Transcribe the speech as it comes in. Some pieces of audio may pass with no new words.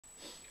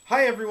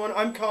Hi everyone,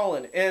 I'm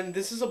Colin, and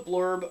this is a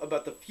blurb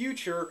about the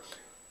future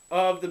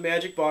of the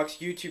Magic Box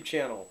YouTube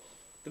channel.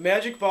 The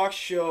Magic Box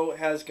show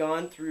has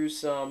gone through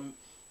some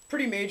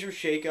pretty major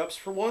shakeups.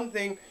 For one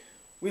thing,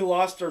 we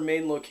lost our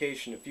main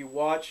location. If you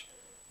watch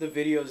the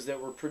videos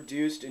that were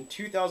produced in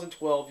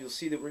 2012, you'll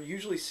see that we're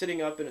usually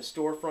sitting up in a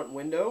storefront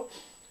window.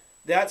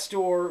 That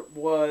store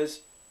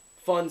was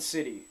Fun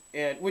City,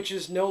 and which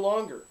is no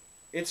longer.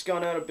 It's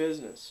gone out of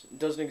business. It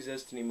doesn't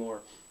exist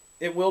anymore.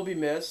 It will be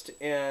missed,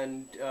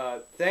 and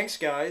thanks,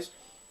 guys,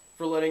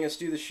 for letting us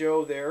do the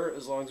show there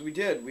as long as we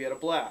did. We had a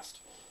blast.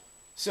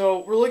 So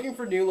we're looking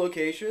for new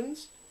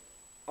locations.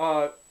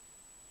 For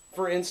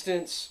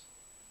instance,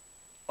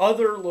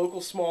 other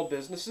local small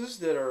businesses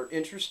that are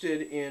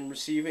interested in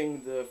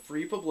receiving the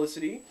free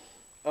publicity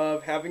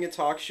of having a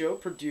talk show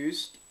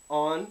produced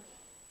on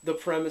the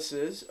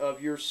premises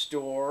of your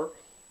store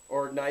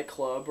or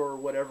nightclub or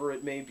whatever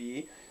it may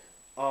be,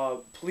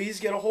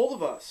 please get a hold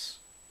of us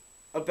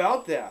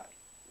about that.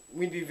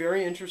 We'd be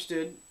very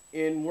interested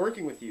in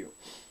working with you.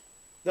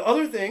 The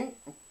other thing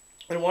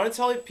I want to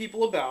tell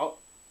people about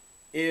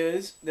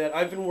is that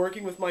I've been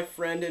working with my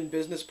friend and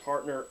business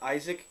partner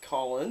Isaac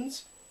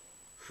Collins,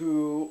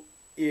 who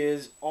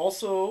is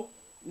also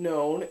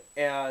known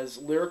as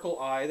Lyrical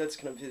Eye. That's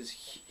kind of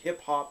his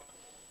hip-hop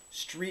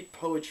street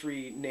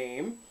poetry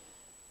name.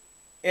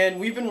 And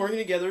we've been working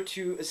together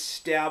to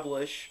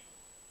establish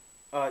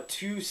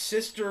two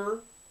sister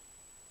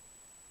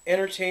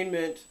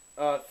entertainment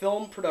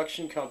film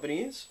production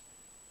companies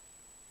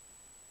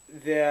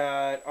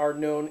that are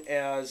known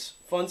as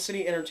Fun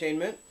City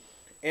Entertainment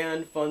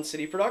and Fun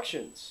City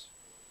Productions.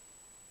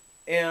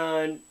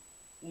 And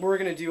we're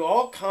going to do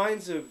all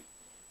kinds of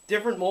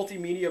different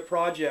multimedia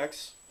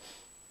projects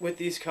with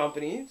these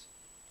companies,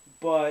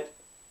 but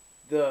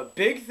the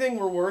big thing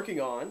we're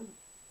working on,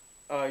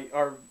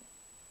 our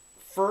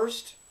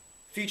first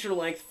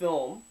feature-length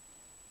film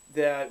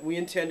that we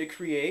intend to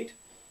create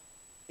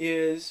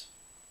is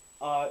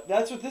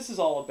that's what this is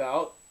all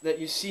about, that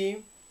you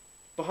see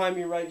behind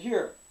me right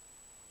here.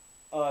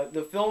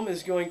 The film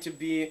is going to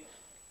be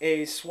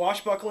a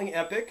swashbuckling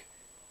epic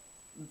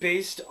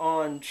based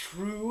on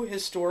true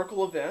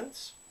historical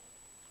events.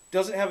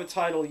 Doesn't have a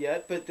title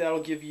yet, but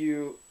that'll give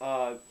you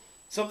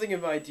something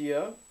of an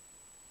idea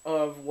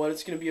of what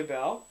it's going to be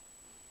about.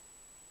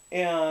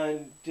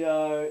 And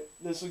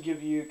this will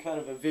give you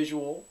kind of a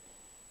visual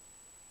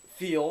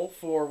feel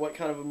for what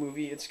kind of a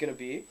movie it's going to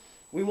be.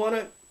 We want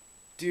to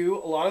do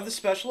a lot of the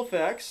special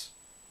effects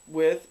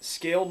with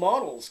scale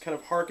models, kind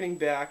of harkening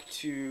back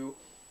to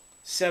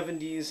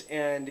 70s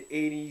and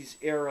 80s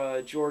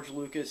era George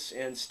Lucas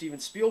and Steven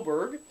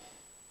Spielberg,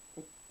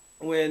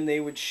 when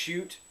they would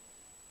shoot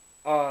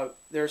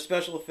their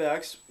special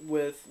effects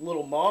with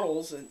little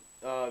models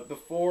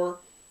before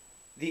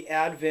the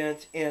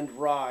advent and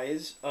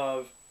rise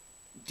of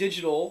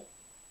digital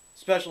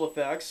special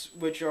effects,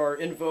 which are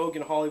in vogue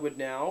in Hollywood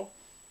now,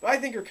 but I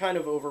think are kind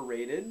of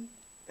overrated,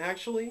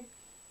 actually.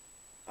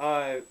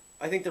 I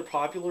think they're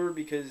popular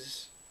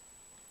because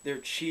they're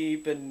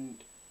cheap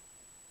and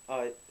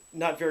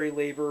not very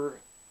labor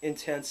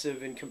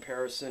intensive in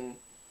comparison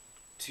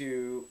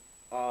to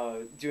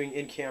doing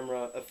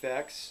in-camera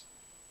effects,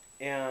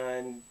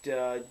 and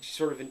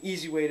sort of an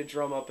easy way to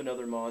drum up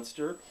another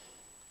monster.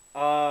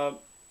 I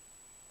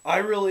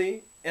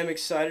really am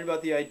excited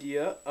about the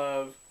idea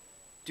of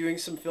doing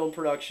some film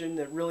production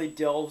that really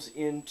delves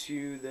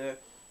into the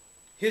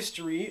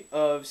history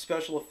of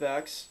special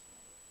effects,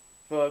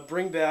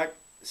 bring back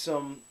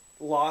some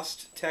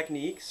lost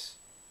techniques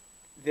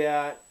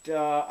that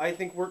I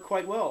think work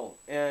quite well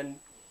and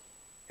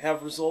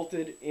have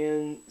resulted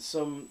in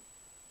some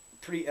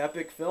pretty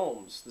epic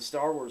films. The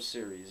Star Wars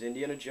series,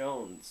 Indiana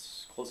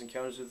Jones, Close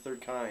Encounters of the Third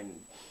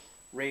Kind,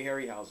 Ray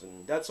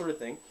Harryhausen, that sort of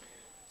thing.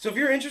 So if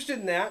you're interested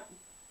in that,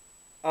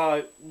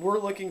 we're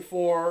looking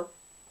for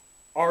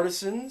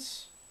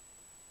artisans,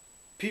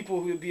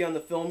 people who would be on the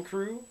film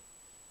crew,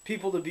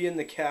 people to be in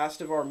the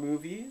cast of our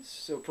movies,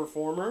 so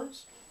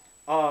performers,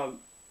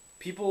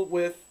 people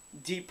with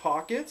deep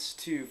pockets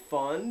to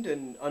fund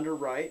and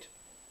underwrite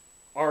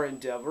our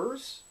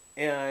endeavors.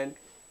 And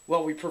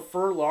while we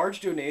prefer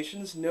large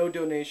donations, no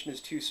donation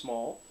is too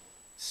small.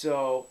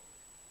 So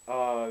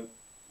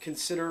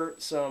consider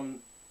some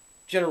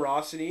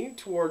generosity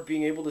toward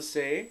being able to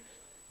say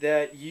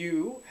that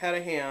you had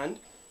a hand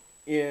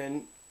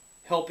in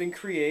helping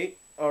create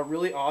a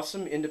really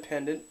awesome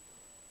independent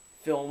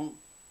film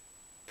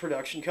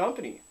production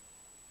company.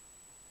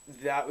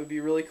 That would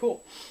be really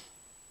cool.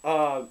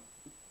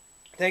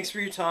 Thanks for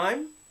your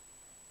time.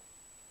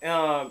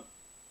 I'm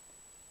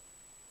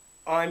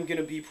going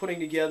to be putting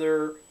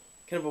together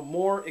kind of a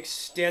more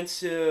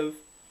extensive,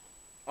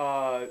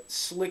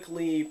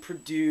 slickly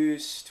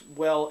produced,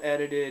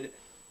 well-edited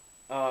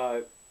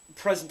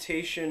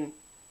presentation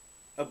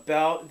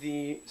about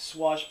the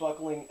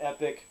swashbuckling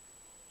epic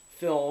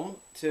film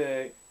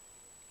to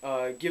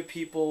give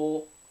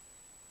people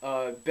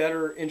a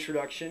better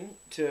introduction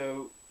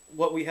to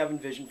what we have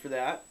envisioned for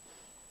that.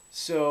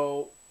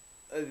 So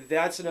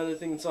that's another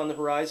thing that's on the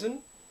horizon.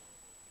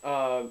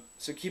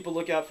 So keep a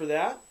lookout for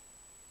that.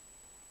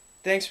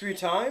 thanks for your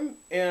time.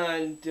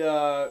 And,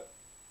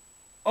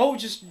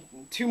 just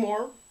two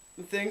more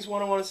things.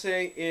 One I want to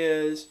say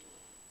is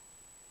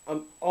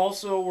I'm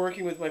also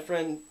working with my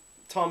friend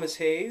Thomas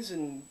Hayes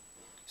and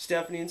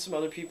Stephanie and some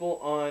other people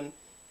on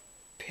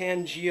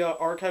Pangea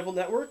Archival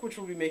Network, which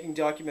will be making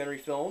documentary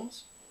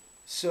films.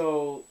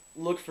 So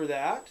look for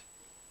that,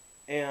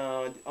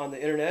 and on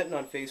the internet and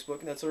on Facebook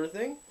and that sort of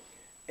thing.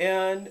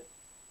 And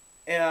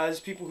as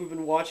people who've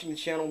been watching the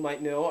channel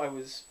might know, I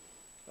was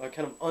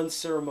kind of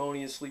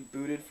unceremoniously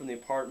booted from the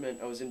apartment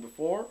I was in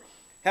before.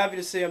 Happy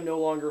to say I'm no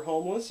longer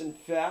homeless. In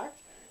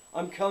fact,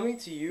 I'm coming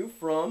to you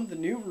from the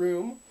new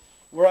room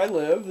where I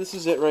live. This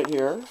is it right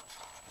here.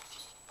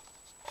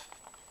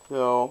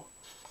 So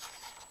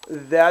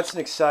that's an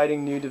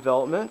exciting new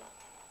development.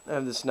 I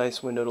have this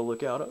nice window to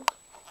look out of.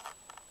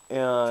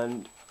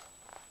 And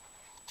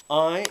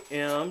I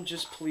am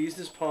just pleased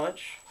as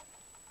punch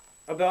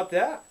about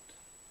that.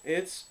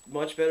 It's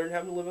much better than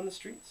having to live on the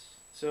streets.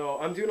 So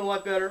I'm doing a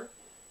lot better.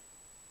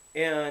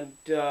 And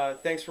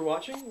thanks for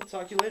watching. We'll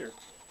talk to you later.